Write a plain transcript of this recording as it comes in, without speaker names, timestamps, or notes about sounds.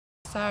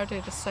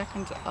Saturday the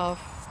 2nd of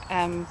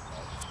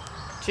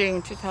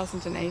June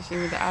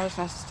 2018 with the Irish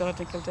National Stud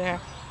in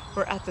Kildare.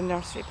 We're at the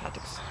nursery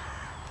paddocks.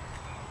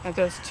 Now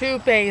there's two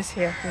bays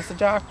here. There's a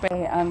dark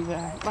bay and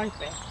a light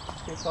bay.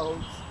 Two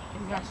folds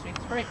in nursery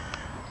 3.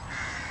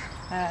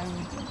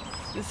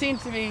 They seem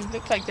to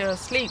look like they're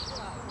asleep.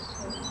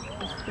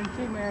 The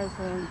two mares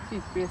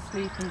seem to be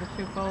asleep and the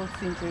two foals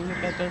seem to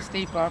look like they're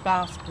asleep or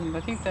basking.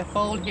 I think the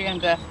foal here on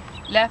the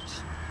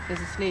left is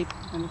asleep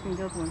and I think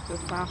the other one's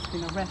just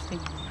basking or resting.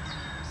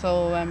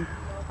 So I'm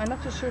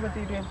not too sure whether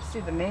you'd be able to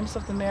see the names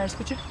of the mares,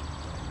 would you?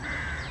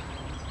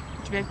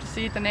 Would you be able to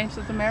see the names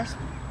of the mares?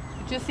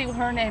 Would you see what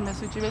her name is?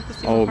 Would you be able to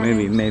see what her name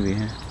is? Maybe,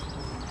 yeah.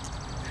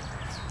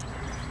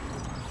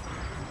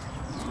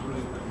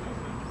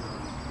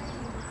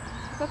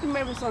 Is that the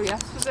mare we saw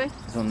yesterday?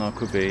 I don't know, it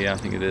could be, yeah, I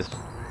think it is.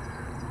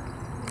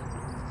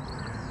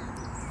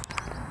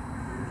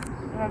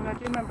 I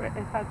do remember it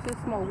had two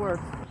small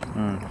words.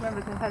 Remember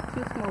it had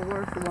two small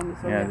words, the one we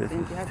saw yesterday.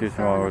 Yeah, this is two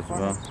small words as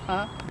well.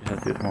 Huh? It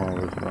has two small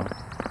words as well.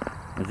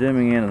 I'm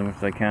zooming in as much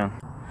as I can.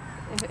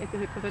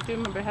 Because I do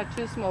remember it had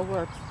two small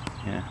words.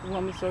 Yeah. The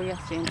one we saw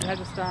yesterday, and it had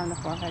a star on the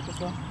forehead as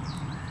well.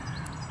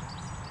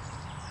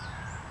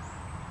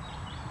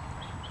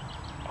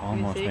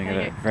 Almost making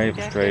it very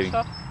frustrating.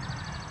 Can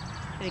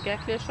you get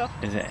a clear shot?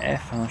 Is it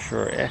F? I'm not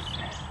sure. F.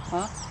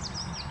 Huh?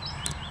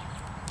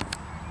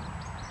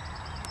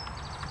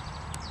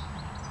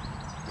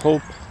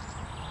 Pope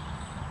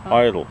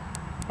Idol.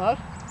 What?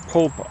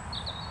 Pope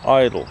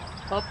Idol.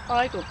 Pope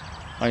Idol.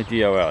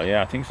 IDOL,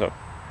 yeah, I think so.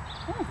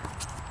 Oh.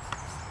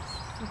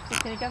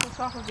 Can you get the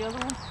shot of the other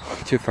one?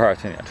 Too far, I'll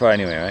try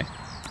anyway, right?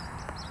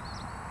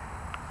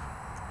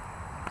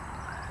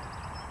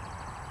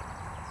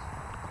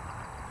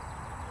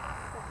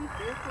 She's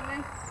beautiful,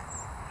 eh?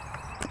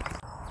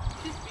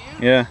 She's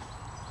beautiful. Yeah.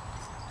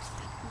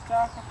 She's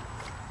darker.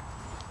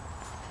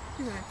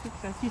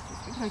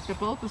 She's like they're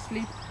both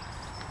asleep.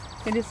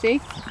 Can you see?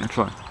 I'll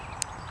try.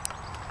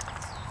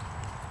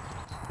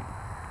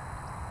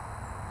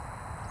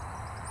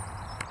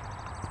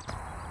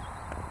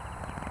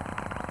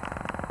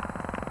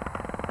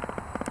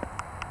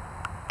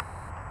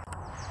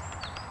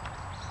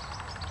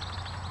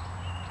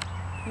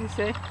 Can you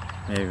see?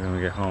 Maybe when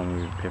we get home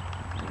we'll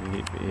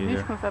be easier.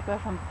 This comes up there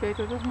from the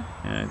paper, doesn't it?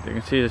 Yeah, you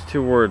can see there's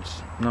two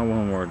words, not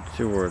one word,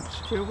 two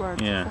words. Two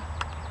words. Yeah.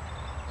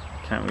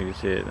 Can't really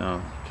see it,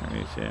 no, can't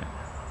really see it.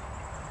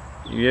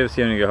 You'll be able to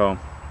see it when you get home.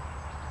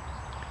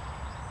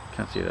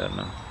 Can't see that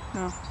now.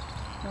 No.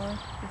 No.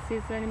 Let's see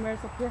if there are any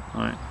mares up here.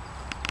 Alright.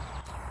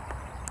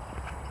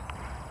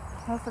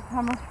 How's the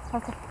camera?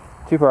 How's the...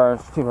 2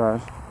 hours, 2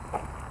 hours.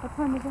 What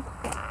time is it?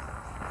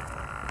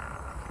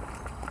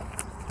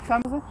 What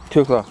time is it?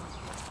 2 o'clock.